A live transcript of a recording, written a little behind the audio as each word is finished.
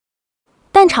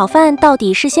蛋炒饭到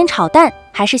底是先炒蛋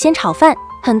还是先炒饭？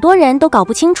很多人都搞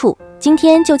不清楚。今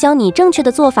天就教你正确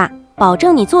的做法，保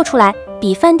证你做出来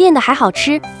比饭店的还好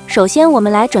吃。首先，我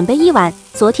们来准备1碗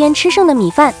昨天吃剩的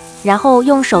米饭，然后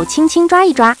用手轻轻抓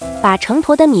一抓，把成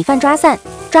坨的米饭抓散。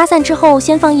抓散之后，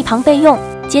先放一旁备用。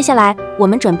接下来，我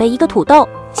们准备一个土豆，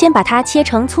先把它切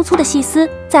成粗粗的细丝，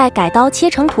再改刀切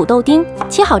成土豆丁。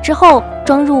切好之后，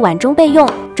装入碗中备用。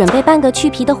准备半个去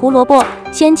皮的胡萝卜，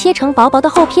先切成薄薄的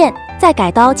厚片，再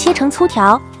改刀切成粗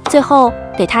条，最后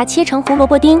给它切成胡萝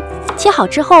卜丁。切好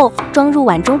之后，装入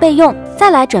碗中备用。再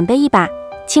来准备一把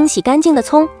清洗干净的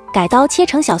葱，改刀切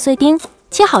成小碎丁。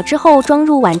切好之后，装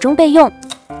入碗中备用。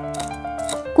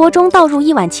锅中倒入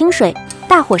1碗清水，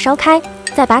大火烧开，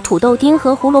再把土豆丁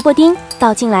和胡萝卜丁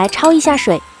倒进来焯一下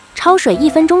水，焯水1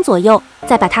分钟左右，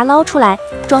再把它捞出来，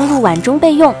装入碗中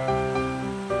备用。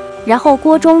然后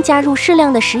锅中加入适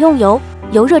量的食用油，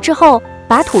油热之后，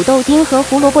把土豆丁和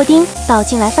胡萝卜丁倒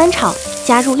进来翻炒，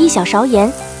加入1小勺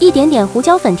盐，一点点胡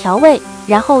椒粉调味，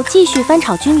然后继续翻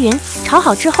炒均匀。炒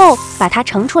好之后，把它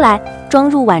盛出来，装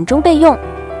入碗中备用。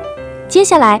接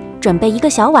下来准备1个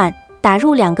小碗，打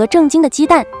入2个正经的鸡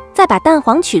蛋，再把蛋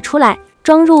黄取出来，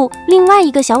装入另外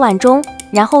1个小碗中，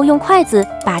然后用筷子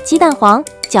把鸡蛋黄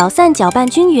搅散搅拌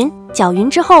均匀。搅匀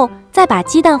之后，再把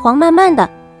鸡蛋黄慢慢的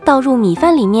倒入米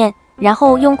饭里面，然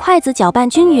后用筷子搅拌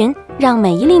均匀，让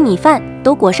每一粒米饭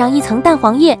都裹上1层蛋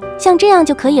黄液，像这样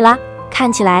就可以啦。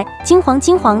看起来金黄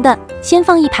金黄的，先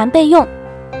放一盘备用。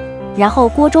然后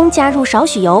锅中加入少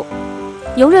许油，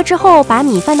油热之后把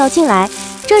米饭倒进来，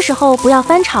这时候不要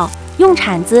翻炒，用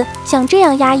铲子像这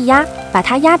样压一压，把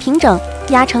它压平整，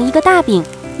压成一个大饼。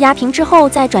压平之后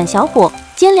再转小火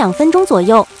煎2分钟左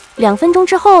右，2分钟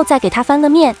之后再给它翻个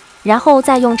面，然后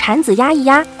再用铲子压一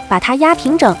压，把它压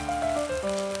平整。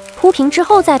铺平之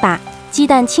后，再把鸡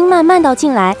蛋清慢慢倒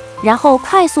进来，然后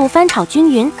快速翻炒均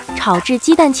匀，炒至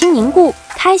鸡蛋清凝固，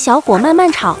开小火慢慢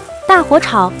炒。大火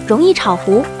炒容易炒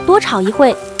糊，多炒一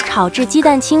会，炒至鸡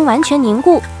蛋清完全凝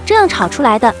固。这样炒出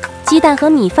来的鸡蛋和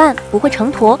米饭不会成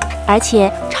坨，而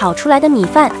且炒出来的米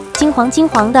饭金黄金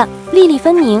黄的，粒粒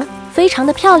分明，非常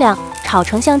的漂亮。炒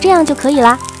成像这样就可以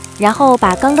啦。然后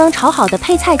把刚刚炒好的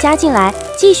配菜加进来，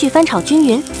继续翻炒均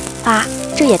匀。啊，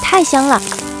这也太香了！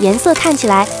颜色看起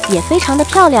来也非常的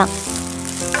漂亮。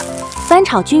翻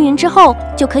炒均匀之后，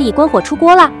就可以关火出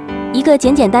锅了。一个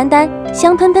简简单单、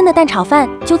香喷喷的蛋炒饭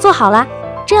就做好了。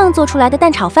这样做出来的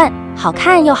蛋炒饭好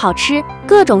看又好吃，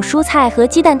各种蔬菜和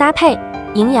鸡蛋搭配，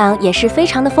营养也是非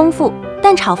常的丰富。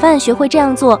蛋炒饭学会这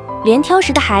样做，连挑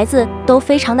食的孩子都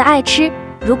非常的爱吃。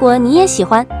如果你也喜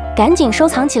欢，赶紧收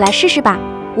藏起来试试吧。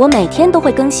我每天都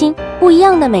会更新不一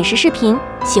样的美食视频，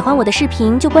喜欢我的视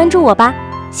频就关注我吧。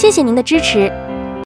谢谢您的支持。